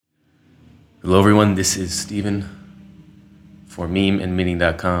Hello, everyone. This is Steven for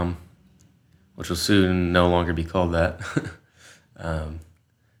memeandmeaning.com, which will soon no longer be called that. I'm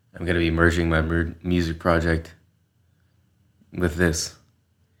going to be merging my music project with this,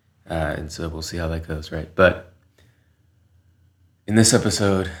 and so we'll see how that goes, right? But in this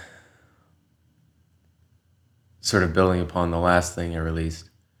episode, sort of building upon the last thing I released,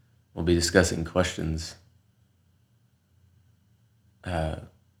 we'll be discussing questions for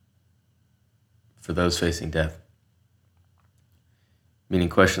those facing death. Meaning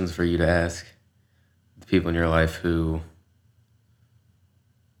questions for you to ask the people in your life who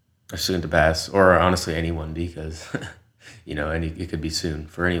are soon to pass, or honestly anyone, because it could be soon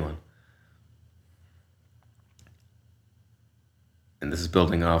for anyone. And this is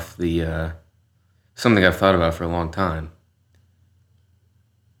building off the something I've thought about for a long time.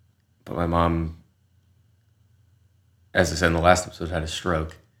 But my mom, as I said in the last episode, had a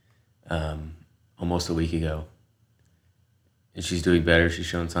stroke almost a week ago. And she's doing better. She's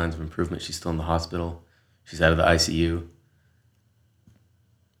showing signs of improvement. She's still in the hospital. She's out of the ICU.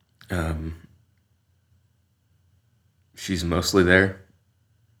 She's mostly there.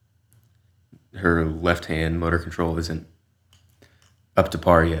 Her left hand motor control isn't up to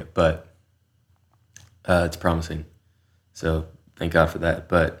par yet, but it's promising. So thank God for that.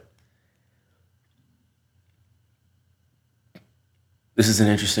 But this is an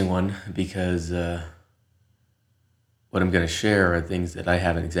interesting one because what I'm going to share are things that I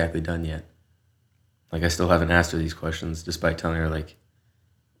haven't exactly done yet. Like, I still haven't asked her these questions, despite telling her, like,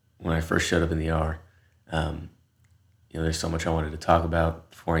 when I first showed up in the ER, there's so much I wanted to talk about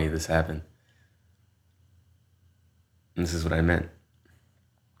before any of this happened. And this is what I meant.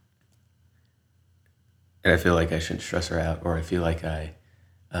 And I feel like I shouldn't stress her out, or I feel like I,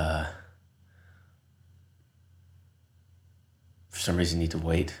 for some reason, need to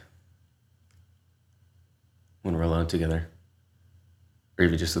wait when we're alone together, or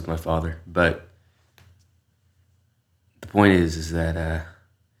even just with my father. But the point is that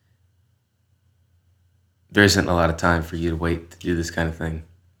there isn't a lot of time for you to wait to do this kind of thing,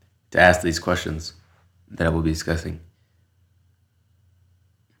 to ask these questions that I will be discussing.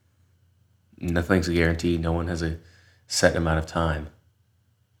 Nothing's a guarantee. No one has a set amount of time.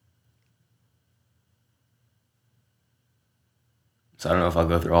 So I don't know if I'll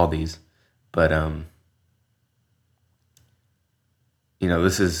go through all these, but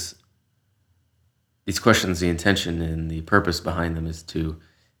these questions, the intention and the purpose behind them is to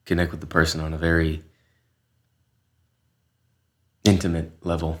connect with the person on a very intimate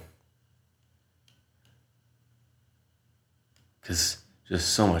level. Because just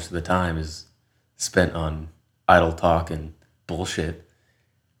so much of the time is spent on idle talk and bullshit.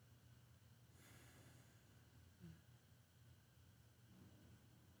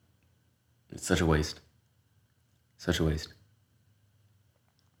 It's such a waste. Such a waste.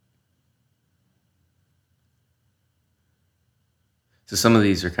 So some of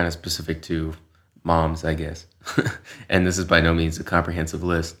these are kind of specific to moms, I guess. And this is by no means a comprehensive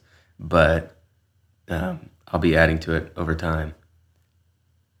list, but I'll be adding to it over time.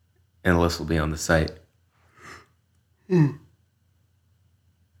 And the list will be on the site.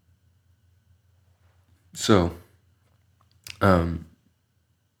 So,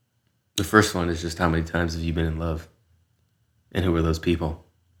 the first one is just, how many times have you been in love? And who are those people?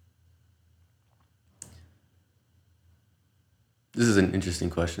 This is an interesting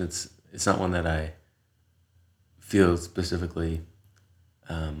question. It's not one that I feel specifically,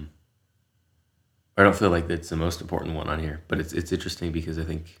 I don't feel like it's the most important one on here, but it's interesting because I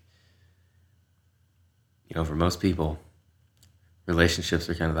think, for most people, relationships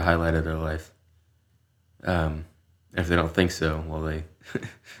are kind of the highlight of their life. If they don't think so, well, they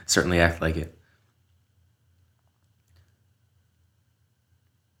certainly act like it.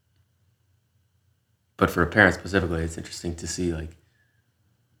 But for a parent specifically, it's interesting to see, like,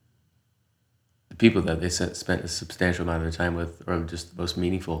 the people that they spent a substantial amount of their time with, or just the most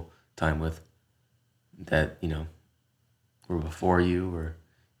meaningful time with, that, were before you or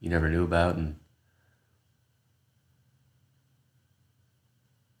you never knew about, and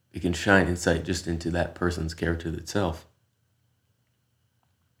it can shine insight just into that person's character itself.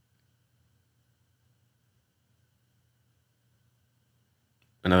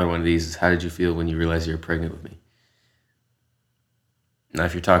 Another one of these is, how did you feel when you realized you were pregnant with me? Now,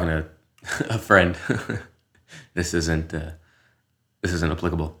 if you're talking to a friend, this isn't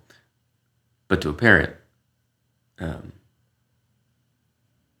applicable. But to a parent, and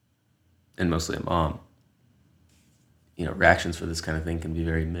mostly a mom, reactions for this kind of thing can be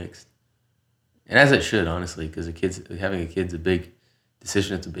very mixed. And as it should, honestly, because having a kid's a big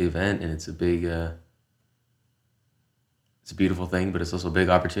decision. It's a big event, and it's a beautiful thing, but it's also a big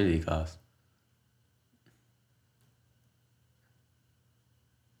opportunity cost.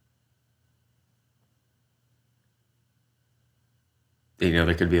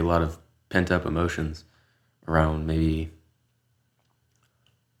 There could be a lot of pent up emotions around maybe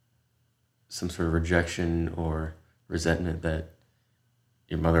some sort of rejection or resentment that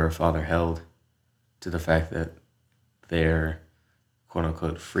your mother or father held to the fact that their quote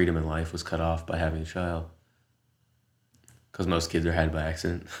unquote freedom in life was cut off by having a child. Because most kids are had by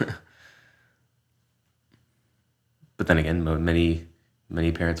accident. But then again,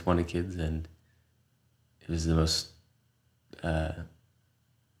 many parents wanted kids, and it was the most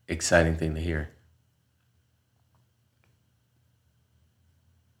exciting thing to hear.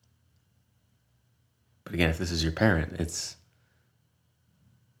 But again, if this is your parent,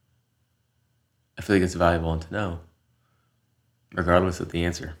 I feel like it's valuable to know, regardless of the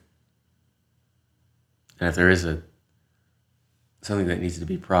answer. And if there is something that needs to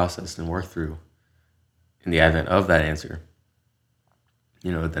be processed and worked through in the advent of that answer,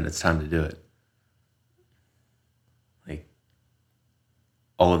 then it's time to do it. Like,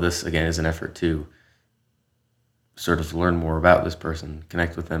 all of this, again, is an effort to sort of learn more about this person,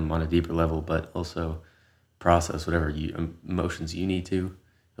 connect with them on a deeper level, but also process whatever emotions you need to,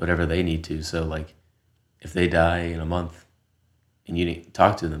 whatever they need to. So, like, if they die in a month and you need to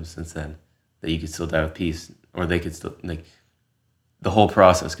talk to them since then, that you could still die with peace, or they could still, like, the whole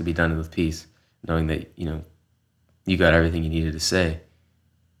process could be done with peace, knowing that, you got everything you needed to say.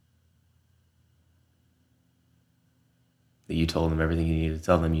 That you told them everything you needed to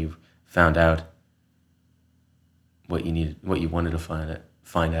tell them. You found out what you wanted to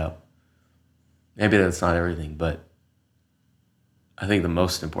find out. Maybe that's not everything, but I think the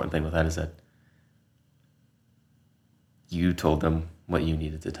most important thing with that is that you told them what you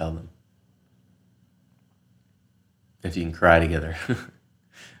needed to tell them. If you can cry together,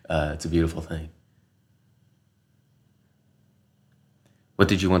 it's a beautiful thing. What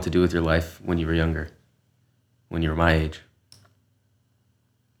did you want to do with your life when you were younger? When you were my age?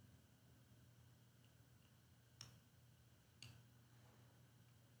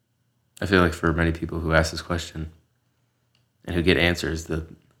 I feel like for many people who ask this question and who get answers, there's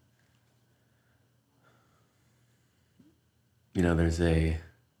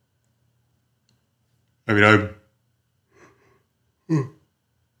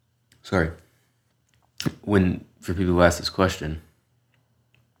sorry. For people who ask this question,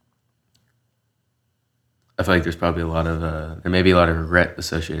 I feel like there's probably there may be a lot of regret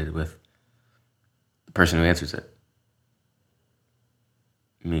associated with the person who answers it.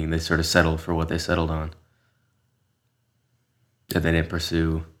 I mean, they sort of settled for what they settled on. That they didn't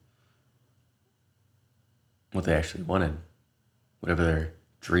pursue what they actually wanted, whatever their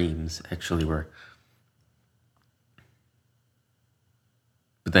dreams actually were.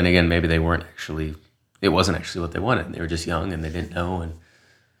 But then again, maybe it wasn't actually what they wanted. They were just young and they didn't know, and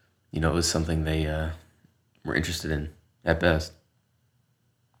it was something they were interested in at best.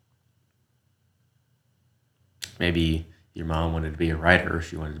 Maybe your mom wanted to be a writer, or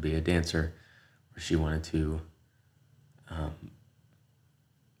she wanted to be a dancer, or she wanted to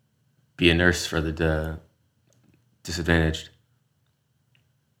be a nurse for the disadvantaged.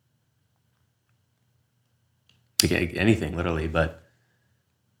 Like anything, literally, but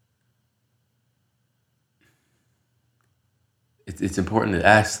it's important to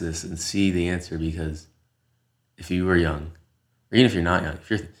ask this and see the answer, because if you were young, or even if you're not young, if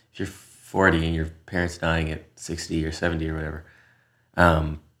you're 40 and your parents dying at 60 or 70 or whatever,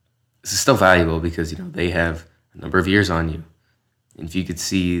 this is still valuable because they have a number of years on you, and if you could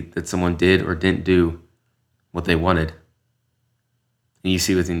see that someone did or didn't do what they wanted, and you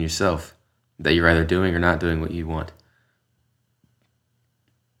see within yourself that you're either doing or not doing what you want,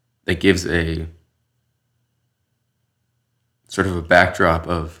 that gives a sort of a backdrop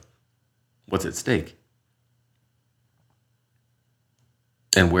of what's at stake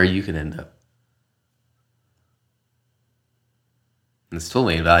and where you can end up. And it's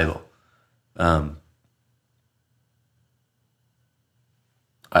totally invaluable.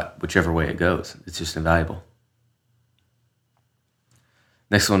 Whichever way it goes, it's just invaluable.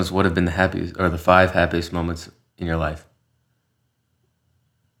 Next one is, what have been the 5 happiest moments in your life?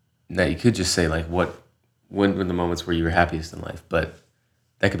 Now, you could just say, like, when were the moments where you were happiest in life? But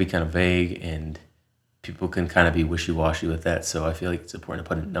that could be kind of vague, and people can kind of be wishy-washy with that. So I feel like it's important to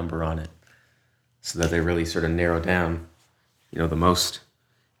put a number on it so that they really sort of narrow down, the most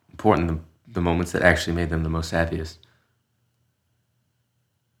important, the moments that actually made them the most happiest.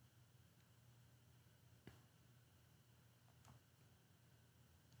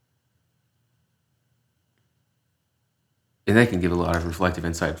 And that can give a lot of reflective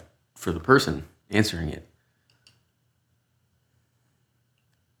insight for the person answering it.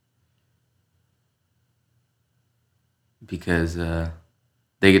 Because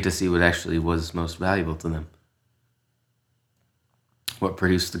they get to see what actually was most valuable to them. What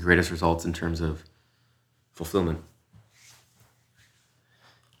produced the greatest results in terms of fulfillment.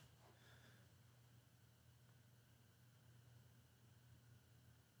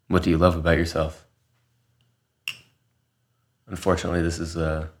 What do you love about yourself? Unfortunately, this is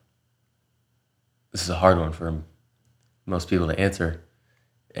a hard one for most people to answer,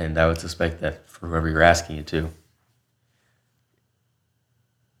 and I would suspect that for whoever you're asking it to,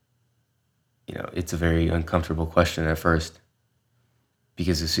 it's a very uncomfortable question at first,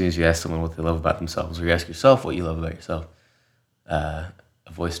 because as soon as you ask someone what they love about themselves, or you ask yourself what you love about yourself, a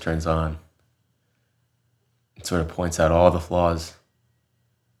voice turns on. It sort of points out all the flaws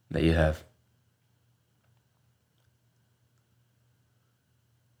that you have.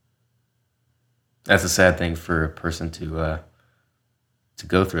 That's a sad thing for a person to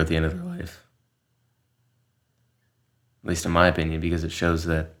go through at the end of their life. At least in my opinion, because it shows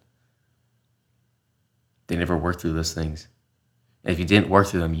that they never worked through those things. And if you didn't work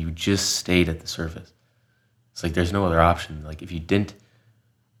through them, you just stayed at the surface. It's like there's no other option. Like if you didn't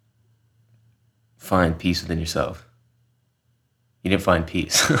find peace within yourself, you didn't find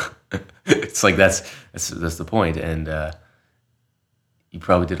peace. It's like that's the point. And you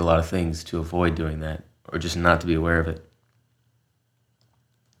probably did a lot of things to avoid doing that, or just not to be aware of it.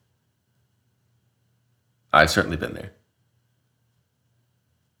 I've certainly been there.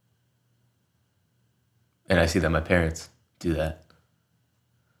 And I see that my parents do that.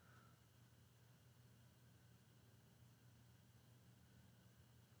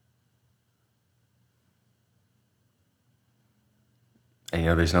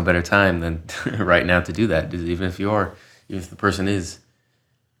 And there's no better time than right now to do that. Even if the person is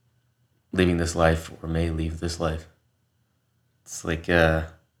leaving this life or may leave this life. It's like, when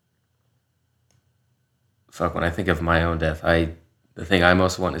I think of my own death, the thing I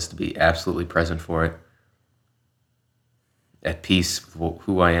most want is to be absolutely present for it, at peace with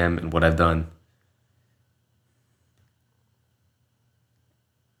who I am and what I've done,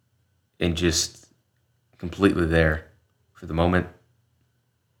 and just completely there for the moment,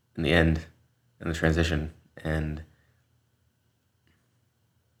 and the end, and the transition, and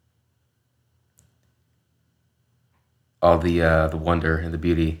all the wonder and the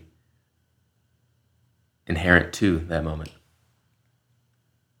beauty inherent to that moment.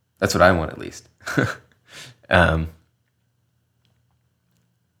 That's what I want, at least.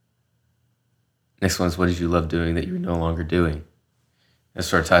 Next one is, what did you love doing that you're no longer doing? That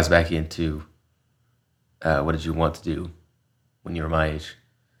sort of ties back into what did you want to do when you were my age?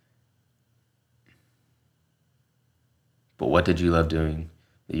 But what did you love doing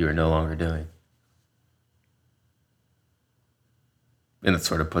that you are no longer doing? And it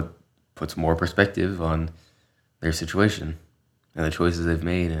sort of puts more perspective on their situation and the choices they've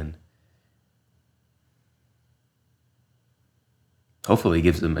made, and hopefully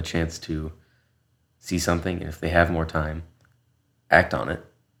gives them a chance to see something, and if they have more time, act on it,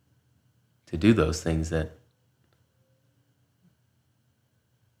 to do those things that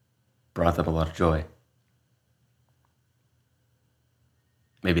brought them a lot of joy.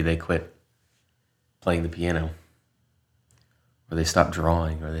 Maybe they quit playing the piano, or they stopped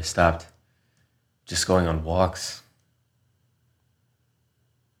drawing, or they stopped just going on walks.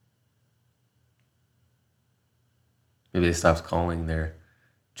 Maybe they stopped calling their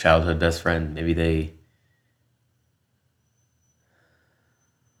childhood best friend. Maybe they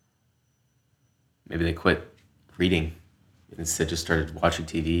quit reading and instead just started watching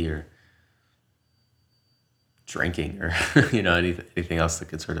TV or drinking, or anything else that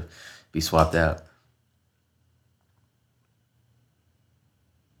could sort of be swapped out.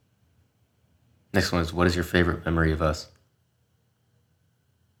 Next one is, what is your favorite memory of us?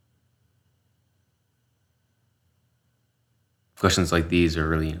 Questions like these are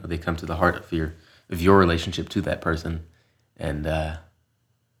really, they come to the heart of your relationship to that person, and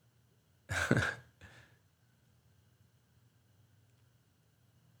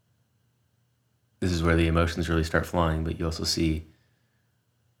this is where the emotions really start flying. But you also see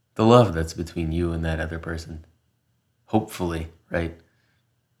the love that's between you and that other person. Hopefully, right?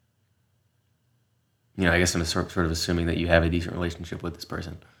 I guess I'm sort of assuming that you have a decent relationship with this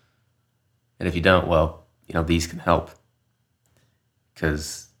person. And if you don't, well, these can help.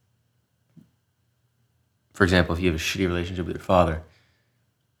 Because, for example, if you have a shitty relationship with your father,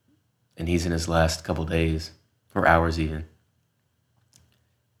 and he's in his last couple days, or hours even,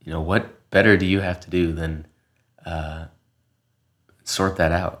 what better do you have to do than sort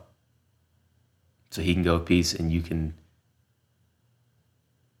that out so he can go with peace and you can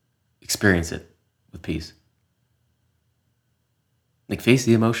experience it with peace. Like, face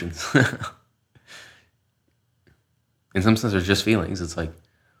the emotions. In some sense, they're just feelings. It's like,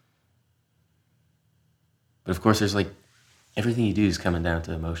 but of course, there's like, everything you do is coming down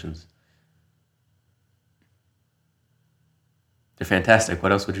to emotions. They're fantastic.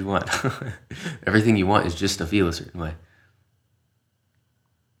 What else would you want? Everything you want is just to feel a certain way.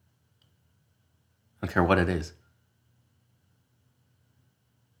 I don't care what it is.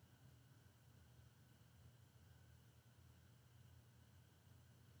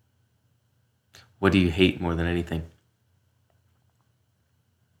 What do you hate more than anything?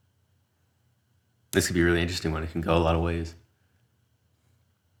 This could be a really interesting one. It can go a lot of ways.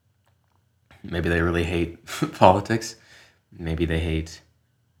 Maybe they really hate politics. Maybe they hate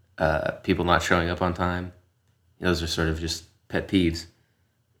people not showing up on time. Those are sort of just pet peeves.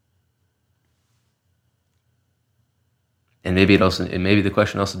 And maybe maybe the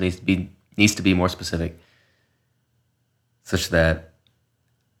question also needs to be more specific, such that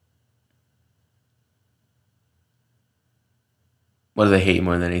what do they hate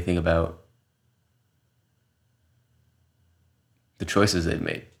more than anything about the choices they've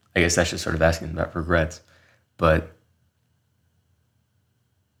made? I guess that's just sort of asking about regrets. But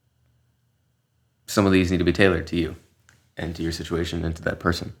some of these need to be tailored to you and to your situation and to that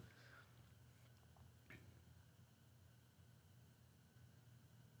person.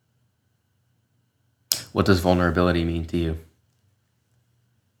 What does vulnerability mean to you?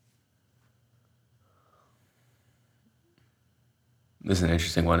 This is an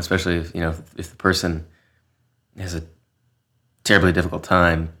interesting one, especially if the person has a terribly difficult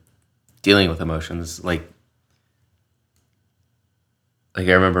time dealing with emotions. Like I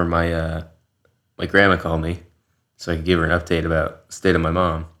remember my grandma called me so I could give her an update about the state of my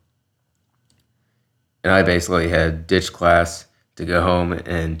mom. And I basically had ditched class to go home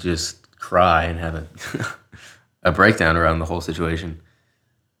and just cry and have a breakdown around the whole situation.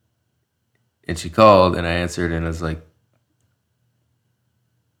 And she called and I answered and I was like,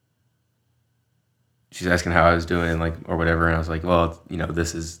 she's asking how I was doing, like, or whatever. And I was like, well,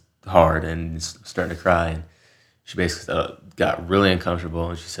 this is hard, and starting to cry. And she basically got really uncomfortable.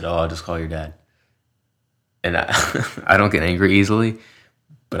 And she said, oh, I'll just call your dad. And I don't get angry easily,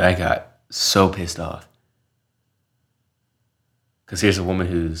 but I got so pissed off. Because here's a woman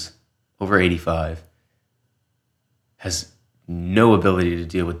who's over 85, has no ability to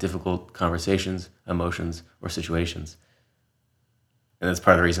deal with difficult conversations, emotions, or situations. And that's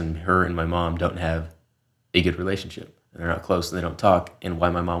part of the reason her and my mom don't have a good relationship. And they're not close and they don't talk, and why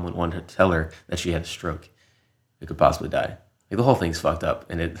my mom wouldn't want to tell her that she had a stroke. It could possibly die. Like, the whole thing's fucked up,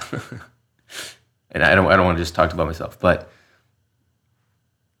 and it and I don't want to just talk about myself, but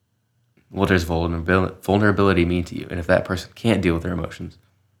what does vulnerability mean to you? And if that person can't deal with their emotions,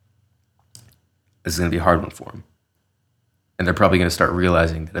 this is going to be a hard one for them. And they're probably going to start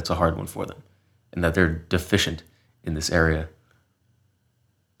realizing that it's a hard one for them and that they're deficient in this area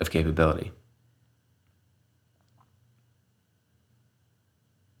of capability.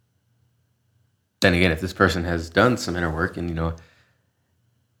 Then again, if this person has done some inner work and,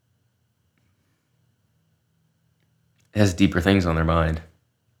 has deeper things on their mind,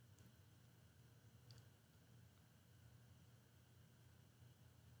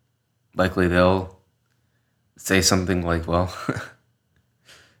 likely they'll say something like, well,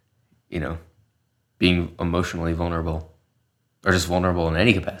 being emotionally vulnerable or just vulnerable in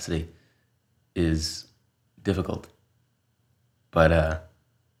any capacity is difficult. But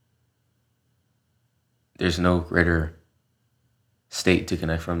there's no greater state to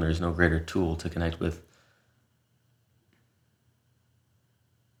connect from. There's no greater tool to connect with.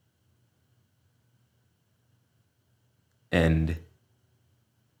 And,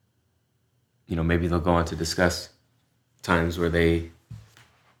 maybe they'll go on to discuss times where they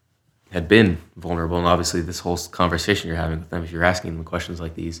had been vulnerable. And obviously this whole conversation you're having with them, if you're asking them questions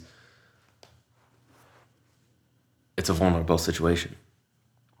like these, it's a vulnerable situation.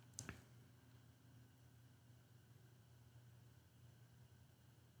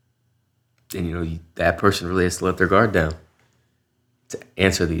 And, that person really has to let their guard down to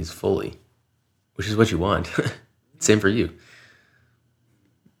answer these fully, which is what you want. Same for you.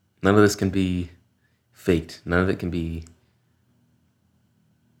 None of this can be faked. None of it can be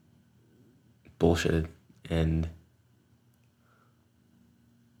bullshitted. And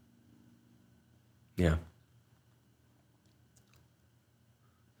yeah.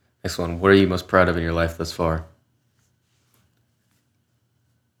 Next one. What are you most proud of in your life thus far?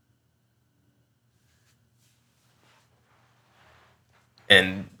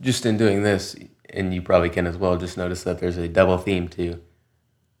 And just in doing this, and you probably can as well, just notice that there's a double theme to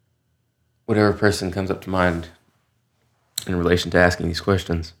whatever person comes up to mind in relation to asking these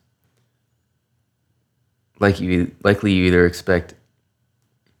questions. Likely you either expect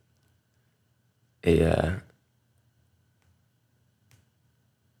an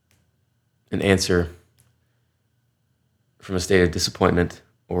answer from a state of disappointment,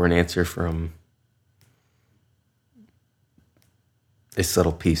 or an answer from a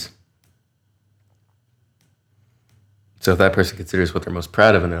subtle peace. So if that person considers what they're most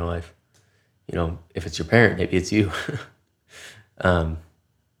proud of in their life, if it's your parent, maybe it's you. And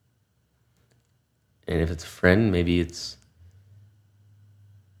if it's a friend, maybe it's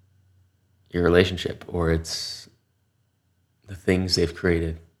your relationship, or it's the things they've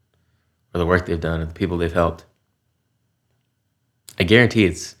created, or the work they've done, or the people they've helped. I guarantee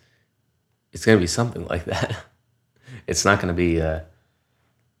it's going to be something like that. It's not going to be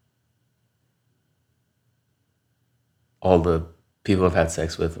all the people I've had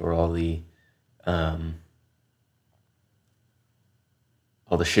sex with, or all the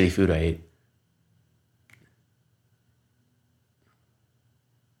shitty food I ate.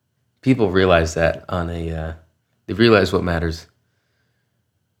 People realize that they realize what matters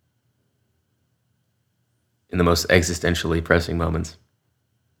in the most existentially pressing moments.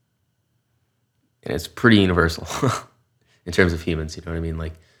 And it's pretty universal in terms of humans, you know what I mean?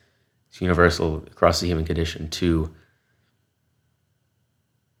 Like, it's universal across the human condition to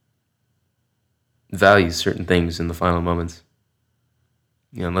value certain things in the final moments.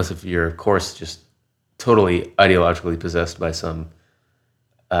 Unless if you're, of course, just totally ideologically possessed by some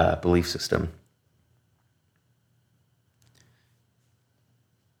belief system.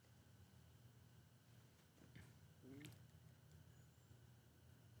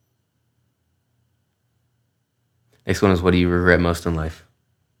 Next one is, what do you regret most in life?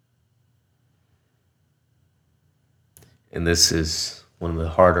 And this is one of the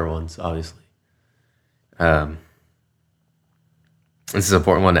harder ones, obviously. This is an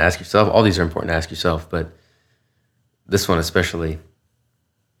important one to ask yourself. All these are important to ask yourself, but this one especially,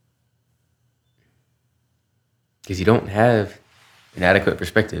 because you don't have an adequate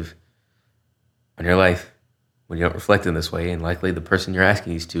perspective on your life when you don't reflect in this way, and likely the person you're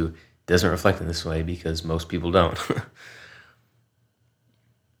asking these to doesn't reflect in this way, because most people don't.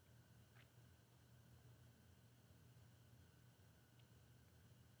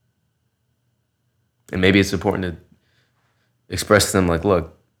 And maybe it's important to express to them, like,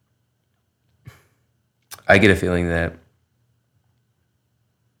 look, I get a feeling that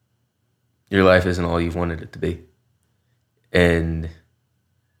your life isn't all you've wanted it to be. And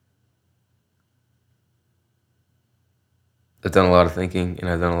I've done a lot of thinking, and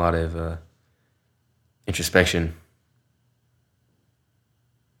I've done a lot of introspection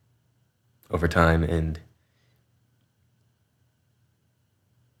over time, and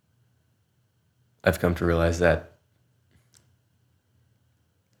I've come to realize that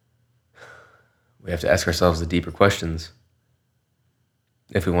we have to ask ourselves the deeper questions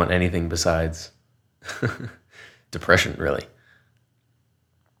if we want anything besides depression, really.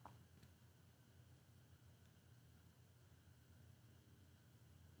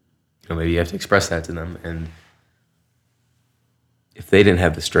 Maybe you have to express that to them, and if they didn't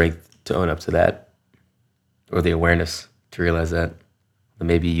have the strength to own up to that, or the awareness to realize that, then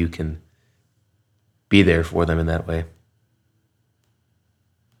maybe you can be there for them in that way.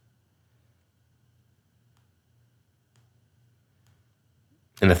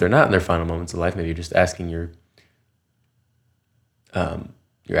 And if they're not in their final moments of life, maybe you're just asking you're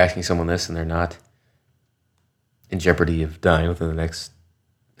asking someone this, and they're not in jeopardy of dying within the next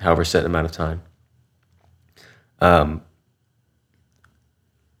however set amount of time.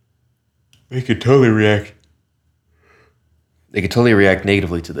 They could totally react. They could totally react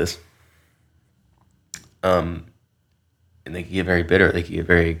negatively to this. And they could get very bitter. They could get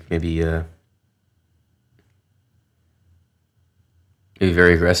very, maybe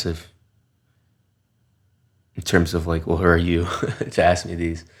very aggressive in terms of, like, well, who are you to ask me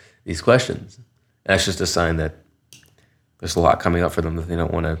these questions? And that's just a sign that there's a lot coming up for them that they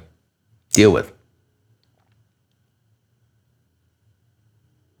don't want to deal with.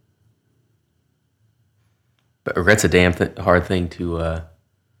 But regret's a damn hard thing to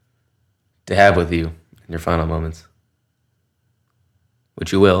have with you in your final moments,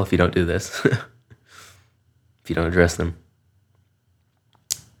 which you will if you don't do this, if you don't address them.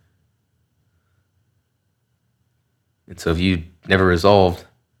 And so if you never resolved,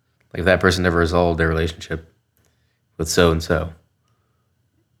 like if that person never resolved their relationship with so-and-so,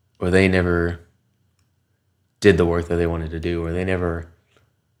 or they never did the work that they wanted to do, or they never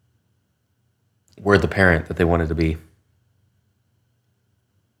were the parent that they wanted to be.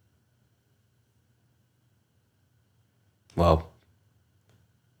 Well,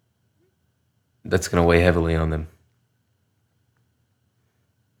 that's going to weigh heavily on them.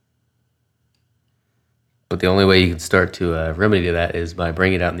 But the only way you can start to remedy that is by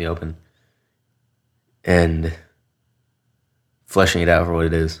bringing it out in the open and fleshing it out for what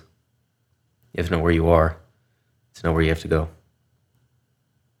it is. You have to know where you are to know where you have to go.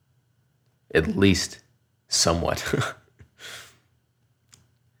 At least somewhat.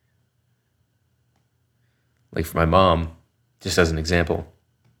 Like for my mom, just as an example,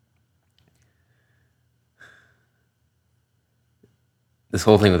 this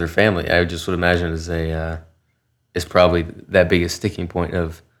whole thing with her family, I just would imagine is probably that biggest sticking point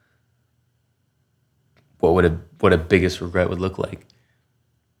of what a biggest regret would look like.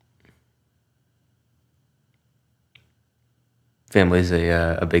 Family is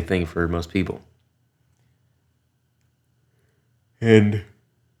a big thing for most people, and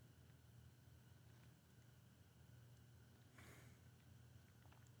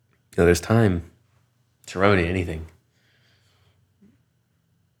there's time to remedy anything.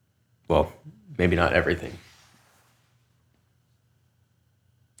 Well, maybe not everything.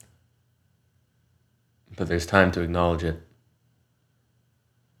 But there's time to acknowledge it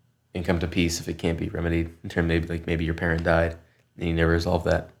and come to peace if it can't be remedied. In terms maybe your parent died and you never resolved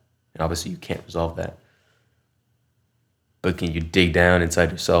that. And obviously you can't resolve that. But can you dig down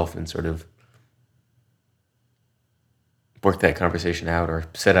inside yourself and sort of work that conversation out or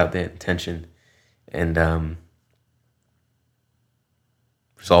set out the intention and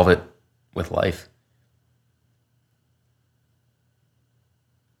resolve it with life?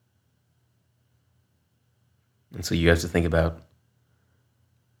 And so you have to think about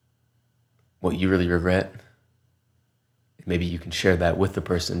what you really regret. Maybe you can share that with the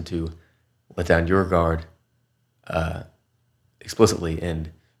person to let down your guard explicitly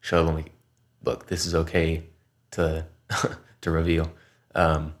and show them, like, look, this is okay to to reveal.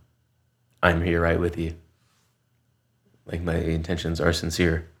 I'm here right with you. Like, my intentions are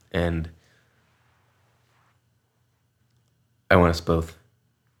sincere, and I want us both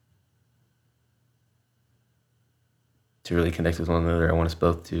to really connect with one another. I want us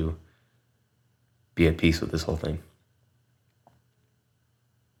both to be at peace with this whole thing.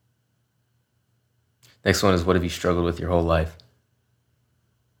 Next one is, what have you struggled with your whole life?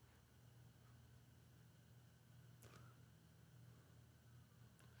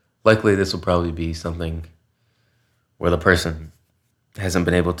 Likely this will probably be something where the person hasn't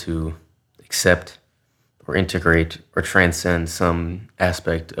been able to accept or integrate or transcend some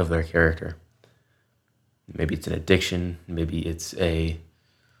aspect of their character. Maybe it's an addiction, maybe it's a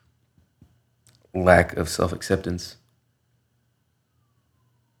lack of self-acceptance.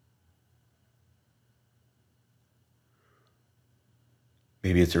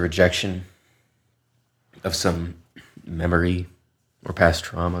 Maybe it's a rejection of some memory or past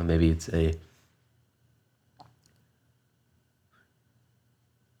trauma. Maybe it's a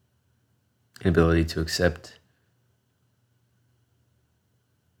inability to accept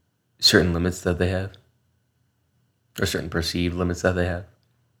certain limits that they have, or certain perceived limits that they have.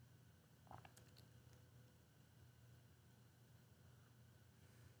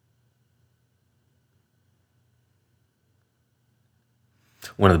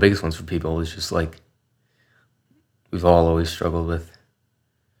 One of the biggest ones for people is just like, we've all always struggled with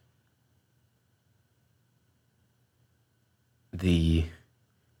the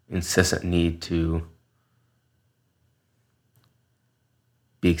incessant need to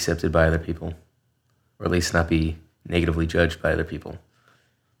be accepted by other people, or at least not be negatively judged by other people.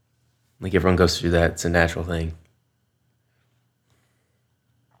 Like, everyone goes through that. It's a natural thing.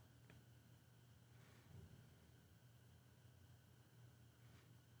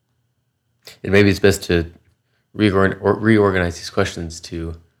 And maybe it's best to reorganize these questions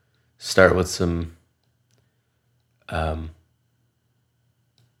to start with some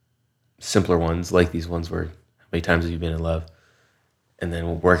simpler ones, like these ones where, how many times have you been in love? And then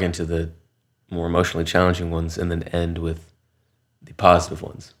we'll work into the more emotionally challenging ones, and then end with the positive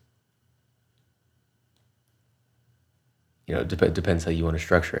ones. It depends how you want to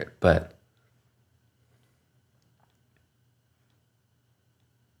structure it, but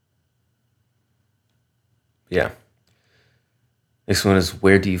yeah. Next one is,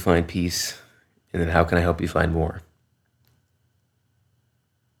 where do you find peace? And then, how can I help you find more?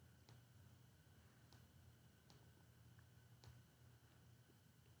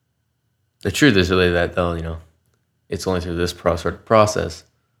 The truth is really that, though, it's only through this process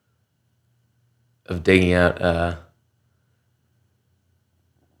of digging out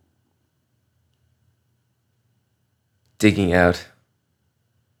digging out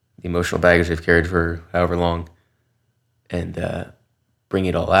the emotional baggage they've carried for however long and bring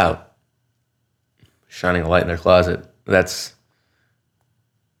it all out, shining a light in their closet. That's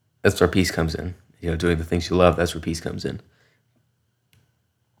where peace comes in. Doing the things you love, that's where peace comes in.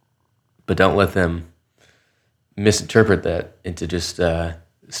 But don't let them misinterpret that into just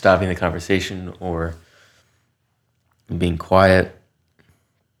stopping the conversation or being quiet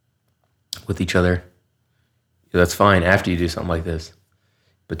with each other. That's fine after you do something like this,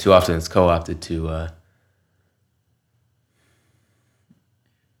 but too often it's co-opted to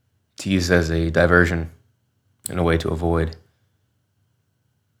use as a diversion and a way to avoid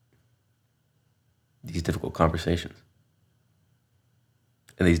these difficult conversations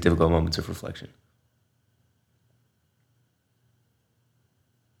and these difficult moments of reflection.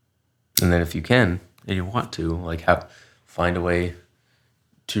 And then if you can, and you want to, find a way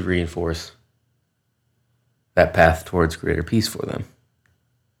to reinforce that path towards greater peace for them.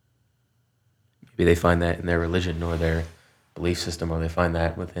 Maybe they find that in their religion or their belief system, or they find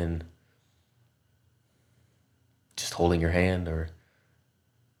that within just holding your hand or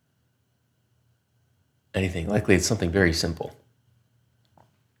anything. Likely it's something very simple.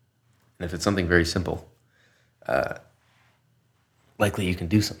 And if it's something very simple, likely you can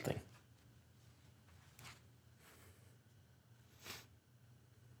do something.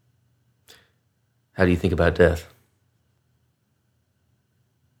 How do you think about death?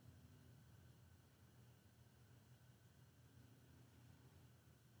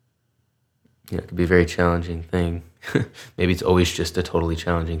 It could be a very challenging thing. Maybe it's always just a totally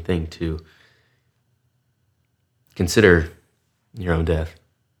challenging thing to consider your own death.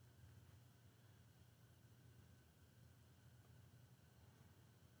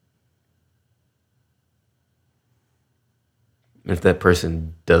 If that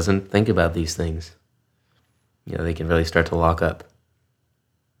person doesn't think about these things, they can really start to lock up.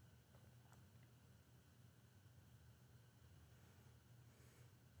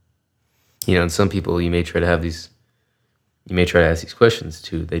 And some people you may try to ask these questions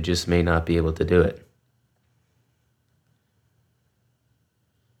to, they just may not be able to do it.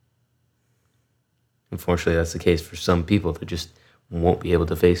 Unfortunately, that's the case for some people. They just won't be able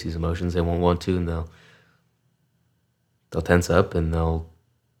to face these emotions. They won't want to, and they'll tense up and they'll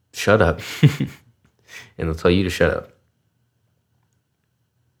shut up. And they'll tell you to shut up.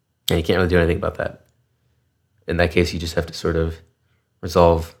 And you can't really do anything about that. In that case, you just have to sort of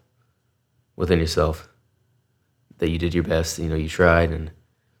resolve within yourself that you did your best, you tried, and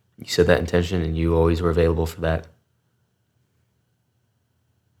you set that intention, and you always were available for that.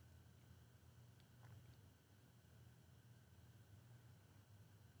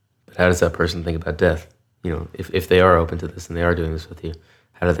 But how does that person think about death? If they are open to this and they are doing this with you,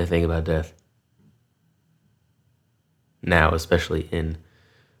 how do they think about death? Now, especially in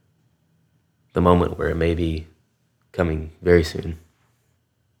the moment where it may be coming very soon.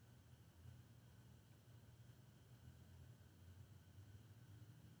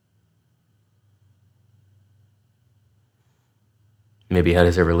 Maybe how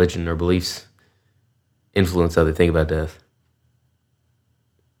does their religion or beliefs influence how they think about death?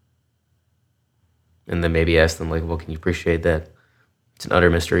 And then maybe ask them, well, can you appreciate that? It's an utter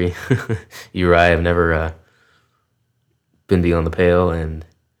mystery. You or I have never been beyond the pale, and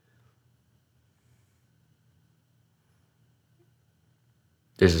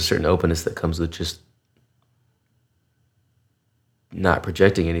there's a certain openness that comes with just not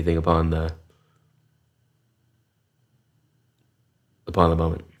projecting anything upon the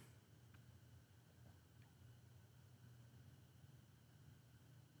moment.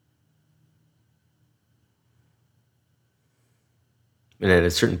 And at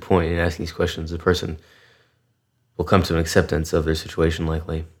a certain point in asking these questions, the person will come to an acceptance of their situation,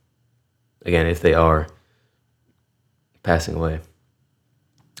 likely. Again, if they are passing away.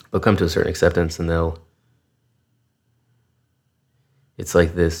 They'll come to a certain acceptance, and it's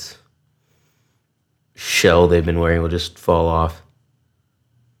like this shell they've been wearing will just fall off.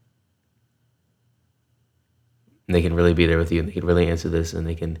 And they can really be there with you, and they can really answer this, and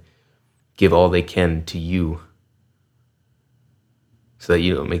they can give all they can to you so that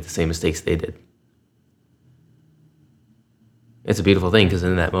you don't make the same mistakes they did. It's a beautiful thing, because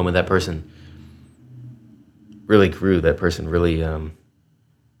in that moment, that person really grew. That person really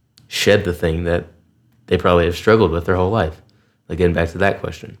shed the thing that they probably have struggled with their whole life. Getting back to that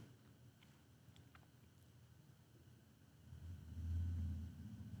question.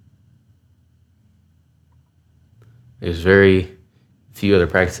 There's very few other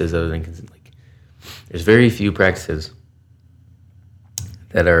practices other than there's very few practices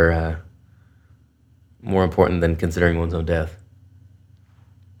that are more important than considering one's own death.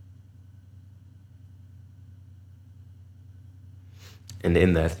 And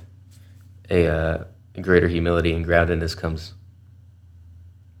in that, a greater humility and groundedness comes.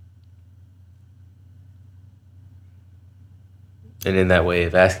 And in that way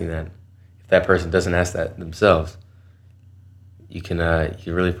of asking that, if that person doesn't ask that themselves, you can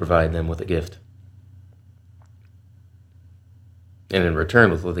really provide them with a gift. And in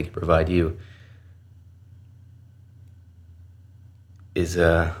return, with what they can provide you, is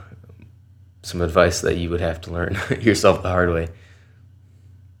some advice that you would have to learn yourself the hard way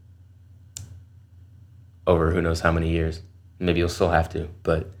over who knows how many years. Maybe you'll still have to,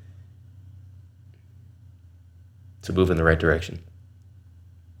 but to move in the right direction.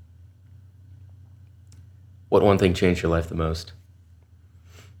 What one thing changed your life the most?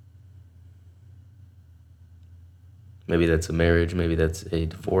 Maybe that's a marriage, maybe that's a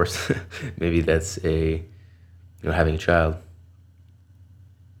divorce, maybe that's having a child.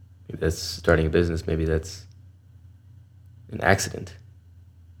 Maybe that's starting a business, maybe that's an accident,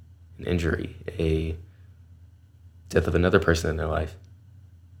 an injury, a death of another person in their life.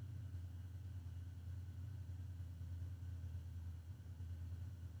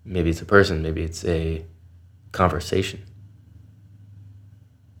 Maybe it's a person, maybe it's a conversation.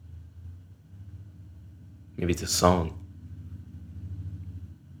 Maybe it's a song.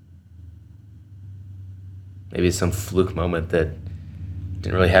 Maybe it's some fluke moment that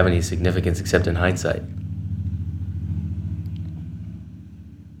didn't really have any significance except in hindsight.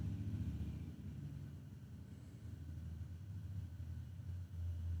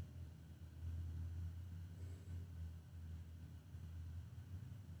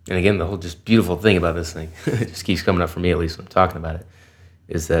 And again, the whole just beautiful thing about this thing, it just keeps coming up for me, at least when I'm talking about it,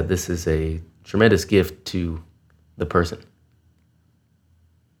 is that this is a tremendous gift to the person.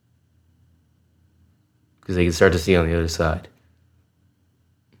 Because they can start to see on the other side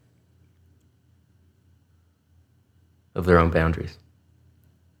of their own boundaries.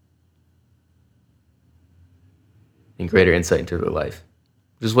 And greater insight into their life.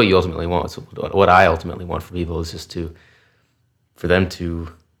 Which is what you ultimately want. So what I ultimately want for people is just for them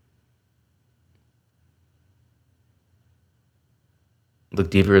to look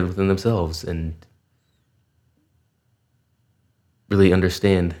deeper within themselves and really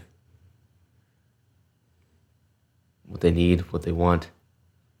understand what they need, what they want,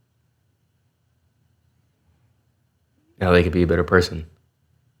 how they can be a better person,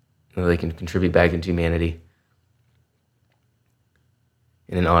 how they can contribute back into humanity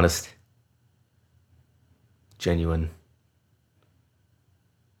in an honest, genuine,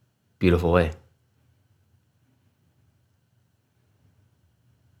 beautiful way.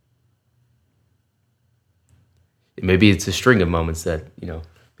 Maybe it's a string of moments that,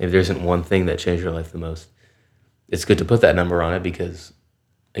 maybe there isn't one thing that changed your life the most. It's good to put that number on it because,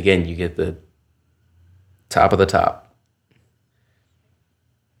 again, you get the top of the top.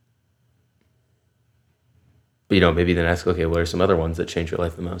 But, maybe then ask, okay, what are some other ones that changed your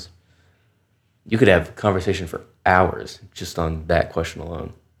life the most? You could have a conversation for hours just on that question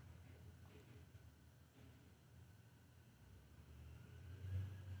alone.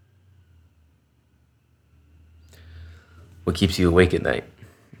 What keeps you awake at night?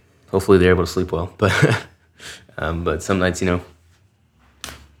 Hopefully they're able to sleep well, but some nights,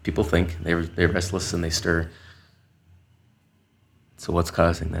 people think they're restless and they stir. So what's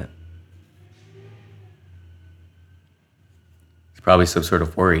causing that? It's probably some sort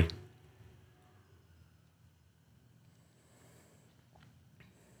of worry.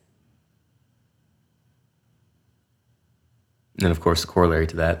 And then, of course, the corollary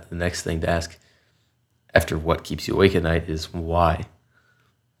to that, the next thing to ask after what keeps you awake at night is why.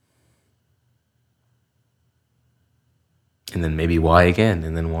 And then maybe why again,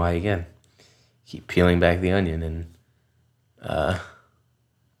 and then why again. Keep peeling back the onion and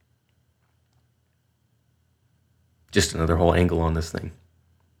just another whole angle on this thing.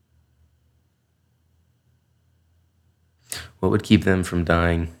 What would keep them from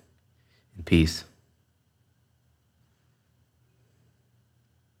dying in peace?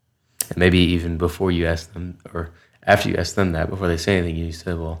 And maybe even before you ask them, or after you ask them that, before they say anything, you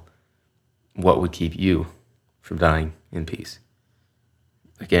say, well, what would keep you from dying in peace?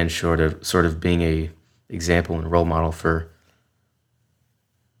 Again, sort of being a example and role model for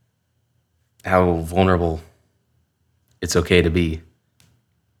how vulnerable it's okay to be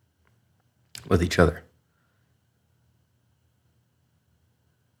with each other.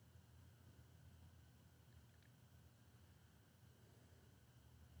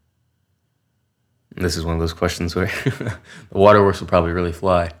 And this is one of those questions where the waterworks will probably really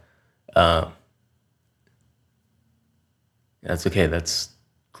fly. That's okay. That's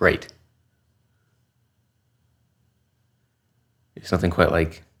great. There's nothing quite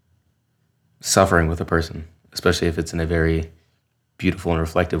like suffering with a person, especially if it's in a very beautiful and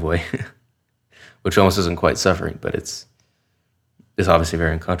reflective way, which almost isn't quite suffering, but it's obviously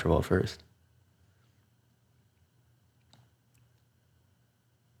very uncomfortable at first.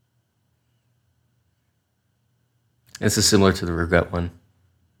 This is similar to the regret one,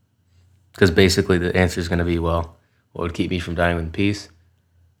 because basically the answer is going to be, well, what would keep me from dying in peace?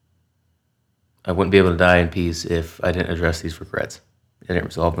 I wouldn't be able to die in peace if I didn't address these regrets. I didn't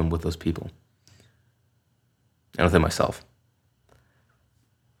resolve them with those people and within myself.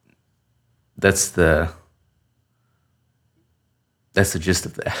 That's the gist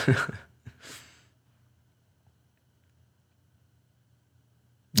of that.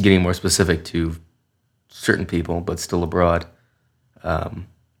 Getting more specific to certain people, but still a broad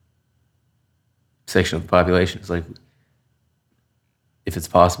section of the population is like, if it's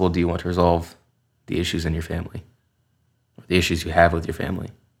possible, do you want to resolve the issues in your family, or the issues you have with your family?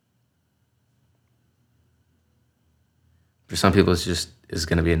 For some people, it's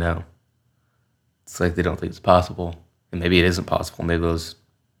going to be a no. It's like they don't think it's possible, and maybe it isn't possible. Maybe those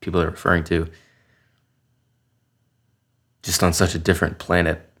people they're referring to just on such a different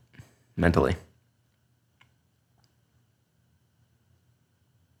planet mentally.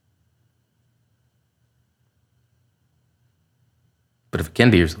 But if it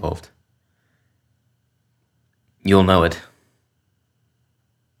can be resolved, you'll know it,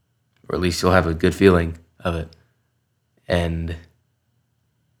 or at least you'll have a good feeling of it. And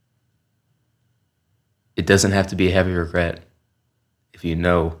it doesn't have to be a heavy regret if you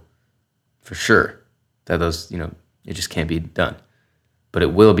know for sure that those, it just can't be done. But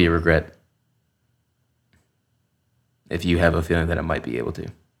it will be a regret if you have a feeling that it might be able to.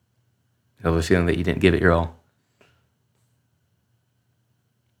 You have a feeling that you didn't give it your all.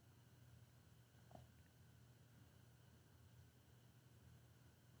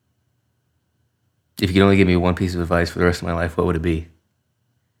 If you could only give me one piece of advice for the rest of my life, what would it be?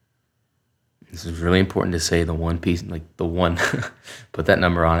 This is really important to say the one piece, like the one, put that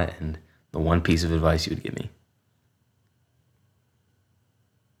number on it, and the one piece of advice you would give me.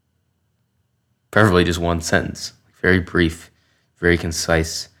 Preferably just one sentence, very brief, very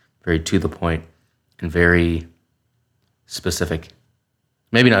concise, very to the point, and very specific.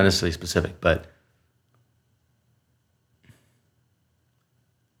 Maybe not necessarily specific, but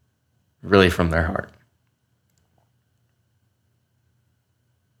really from their heart.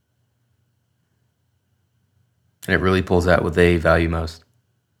 And it really pulls out what they value most.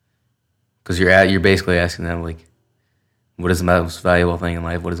 Because you're basically asking them, like, what is the most valuable thing in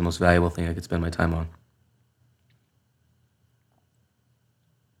life? What is the most valuable thing I could spend my time on?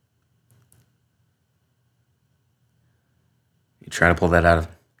 You're trying to pull that out of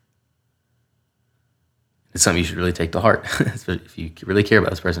them. It's something you should really take to heart, if you really care about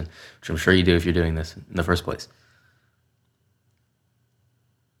this person, which I'm sure you do if you're doing this in the first place.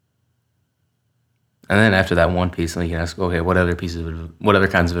 And then after that one piece, then you can ask, okay, what other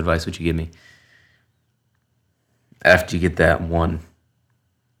kinds of advice would you give me? After you get that one,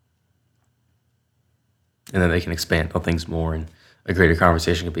 and then they can expand on things more, and a greater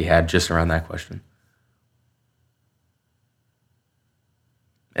conversation could be had just around that question.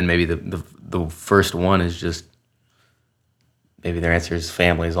 And maybe the first one is just, maybe their answer is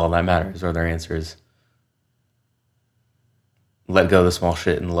family is all that matters, or their answer is let go of the small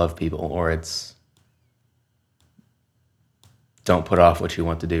shit and love people, or it's don't put off what you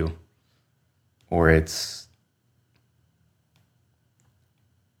want to do, or it's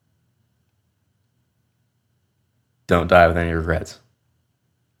don't die with any regrets.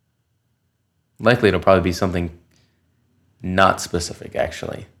 Likely it'll probably be something not specific,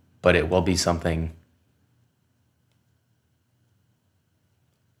 actually, but it will be something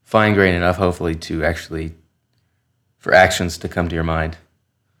fine-grained enough, hopefully, for actions to come to your mind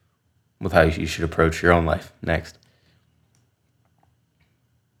with how you should approach your own life next.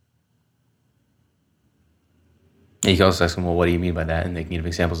 And you can also ask them, well, what do you mean by that? And they can give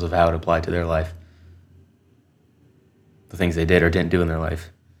examples of how it applied to their life, the things they did or didn't do in their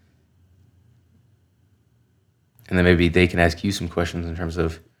life. And then maybe they can ask you some questions in terms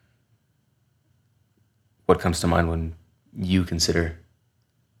of what comes to mind when you consider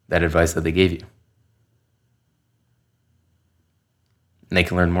that advice that they gave you. And they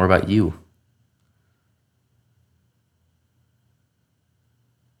can learn more about you.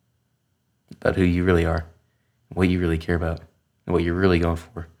 About who you really are, what you really care about, and what you're really going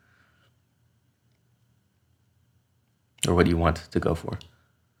for. Or what you want to go for.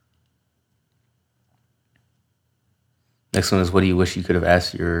 Next one is, what do you wish you could have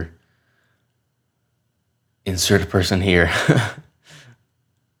asked your insert person here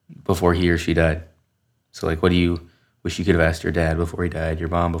before he or she died? So, like, what do you wish you could have asked your dad before he died, your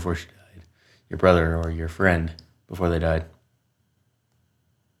mom before she died, your brother or your friend before they died?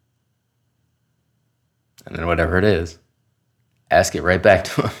 And then whatever it is, ask it right back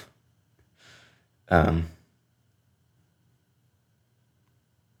to them. Um,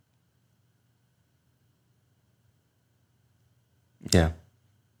 yeah.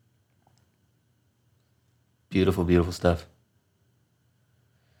 Beautiful, beautiful stuff.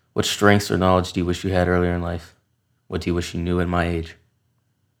 What strengths or knowledge do you wish you had earlier in life? What do you wish you knew at my age?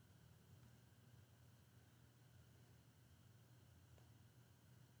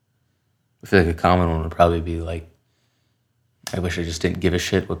 I feel like a common one would probably be like, I wish I just didn't give a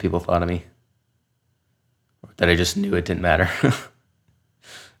shit what people thought of me, or that I just knew it didn't matter.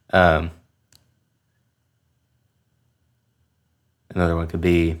 um, Another one could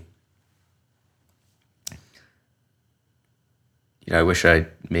be, I wish I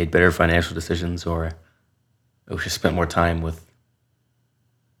made better financial decisions, or I wish I spent more time with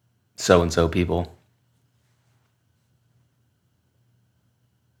so and so people.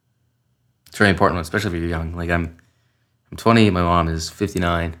 It's very important, especially if you're young. Like I'm 20, my mom is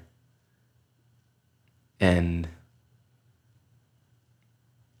 59, and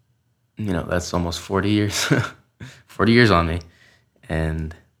that's almost 40 years, 40 years on me,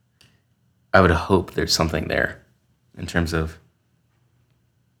 and I would hope there's something there in terms of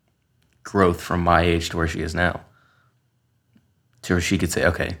growth from my age to where she is now, to where she could say,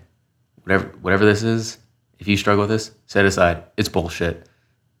 okay, whatever this is, if you struggle with this, set it aside. It's bullshit.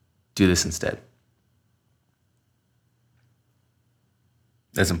 Do this instead.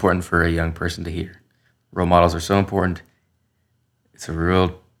 That's important for a young person to hear. Role models are so important. It's a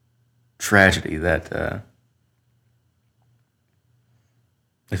real tragedy that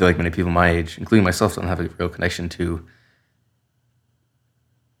I feel like many people my age, including myself, don't have a real connection to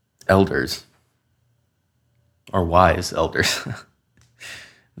elders or wise elders.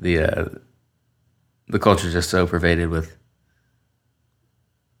 The culture is just so pervaded with,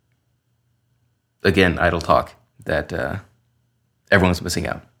 again, idle talk that everyone's missing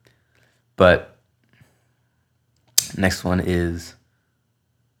out. But next one is,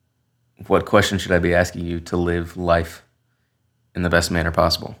 what question should I be asking you to live life in the best manner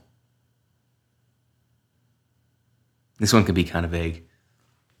possible? This one could be kind of vague.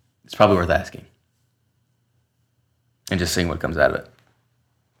 It's probably worth asking and just seeing what comes out of it.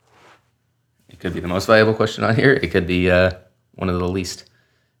 It could be the most valuable question on here. It could be one of the least.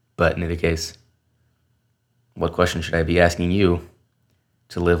 But in either case, what question should I be asking you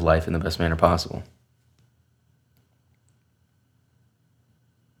to live life in the best manner possible?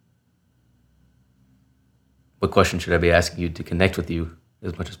 What question should I be asking you to connect with you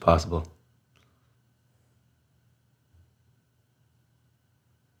as much as possible?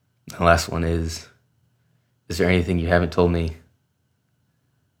 The last one is there anything you haven't told me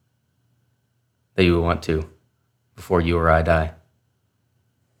that you would want to before you or I die?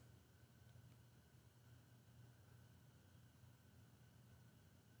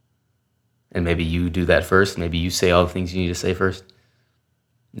 And maybe you do that first. Maybe you say all the things you need to say first,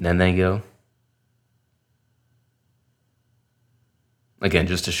 and then they go. Again,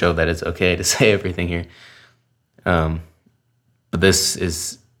 just to show that it's okay to say everything here. But this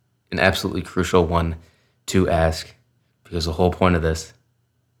is an absolutely crucial one to ask, because the whole point of this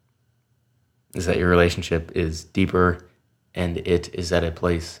is that your relationship is deeper and it is at a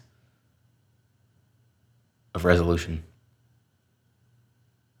place of resolution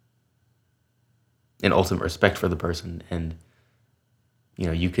and ultimate respect for the person. And,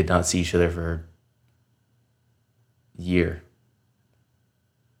 you could not see each other for a year,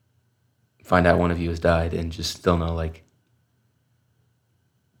 find out one of you has died, and just still know, like,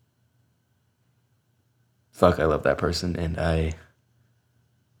 fuck, I love that person, and I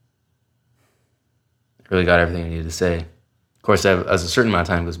really got everything I needed to say. Of course, as a certain amount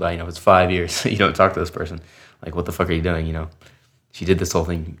of time goes by, if it's 5 years, you don't talk to this person. Like, what the fuck are you doing? She did this whole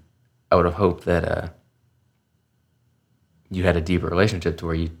thing. I would have hoped that you had a deeper relationship to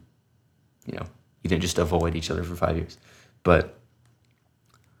where you didn't just avoid each other for 5 years. But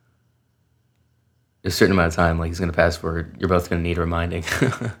a certain amount of time, like, is going to pass where you're both going to need reminding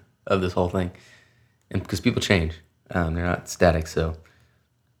of this whole thing. And because people change, they're not static, so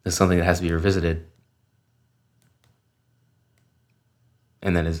it's something that has to be revisited.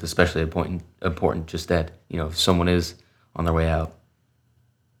 And then it's especially important just that, if someone is on their way out,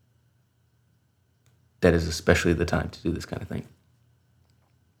 that is especially the time to do this kind of thing.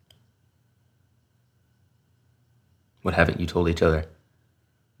 What haven't you told each other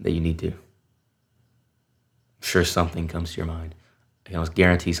that you need to? I'm sure something comes to your mind. I can almost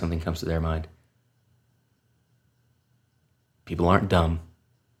guarantee something comes to their mind. People aren't dumb.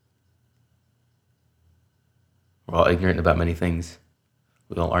 We're all ignorant about many things.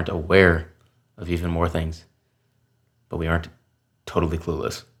 We all aren't aware of even more things. But we aren't totally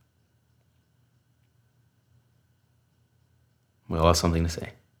clueless. We all have something to say.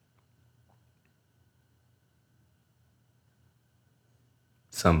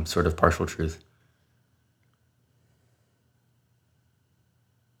 Some sort of partial truth.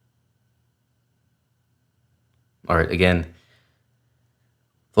 All right, again,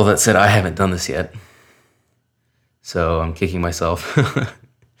 with all that said, I haven't done this yet. So I'm kicking myself,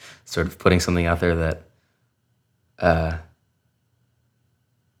 sort of putting something out there that I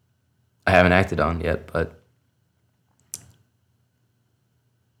haven't acted on yet, but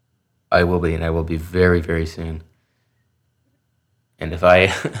I will be, and I will be very, very soon. And if I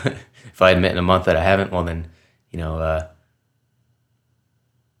if I admit in a month that I haven't, well then,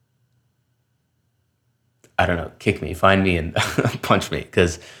 I don't know, kick me, find me, and punch me,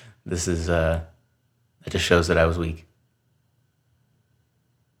 because this is it just shows that I was weak,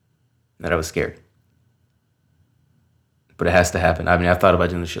 that I was scared. But it has to happen. I mean, I've thought about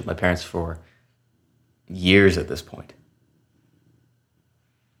doing this shit with my parents for years at this point.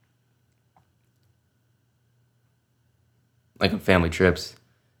 Like on family trips,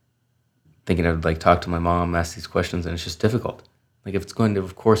 thinking I would like talk to my mom, ask these questions, and it's just difficult. Like, if it's going to,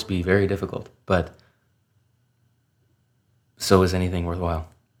 of course, be very difficult, but so is anything worthwhile.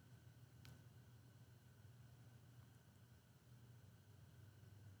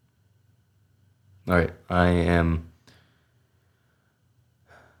 All right, I am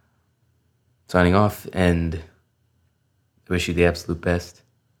signing off, and I wish you the absolute best.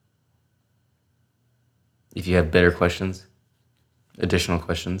 If you have better questions, additional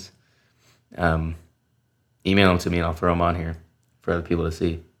questions, email them to me and I'll throw them on here for other people to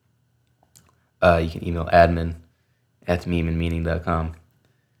see. You can email admin@memeandmeaning.com.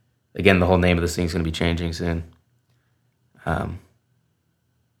 Again, the whole name of this thing is going to be changing soon.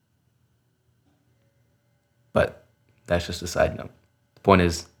 But that's just a side note. The point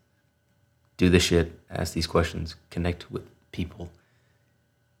is, do this shit, ask these questions, connect with people.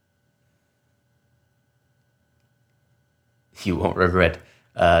 You won't regret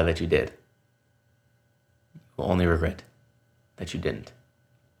that you did. You will only regret that you didn't.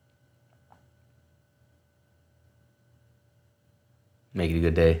 Make it a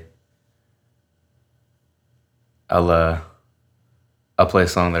good day. I'll play a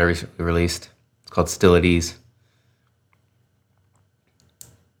song that I recently released. It's called Still at Ease.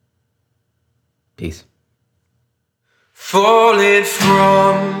 Peace. Falling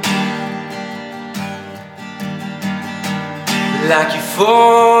from, like you're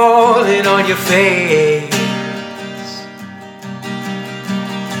falling on your face.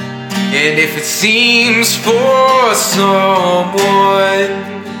 And if it seems for someone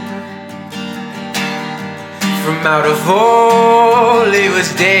from out of all it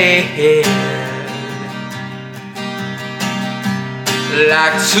was dead,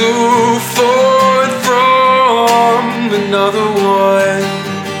 like two forward from another one.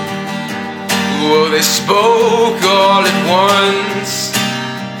 Well, they spoke all at once.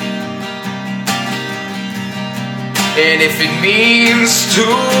 And if it means too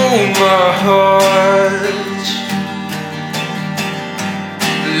much,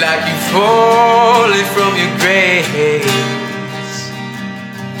 like you falling from your grace,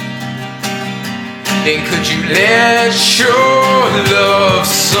 then could you let your love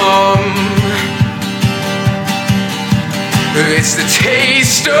song, it's the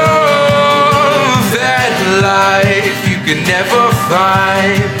taste of that life you could never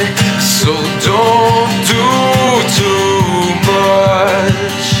find. So don't do too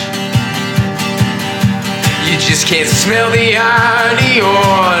much. You just can't smell the irony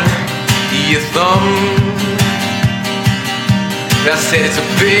on your thumb. I said it's a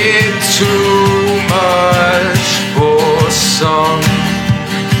bit too much for some,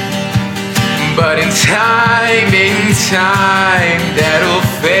 but in time that'll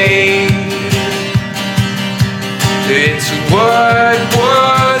fade into what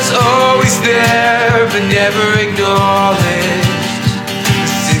was always there but never acknowledged.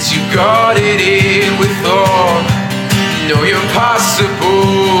 Since you guarded it with all, no, you're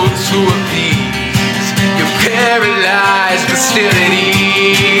impossible to appease. You're paralyzed but still at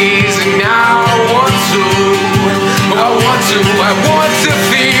ease. And now I want to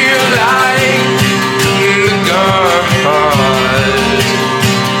feel like the God.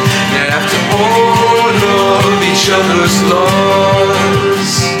 And after all of each other first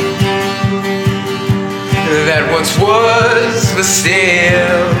loves that once was, but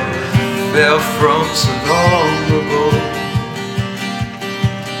still fell from so long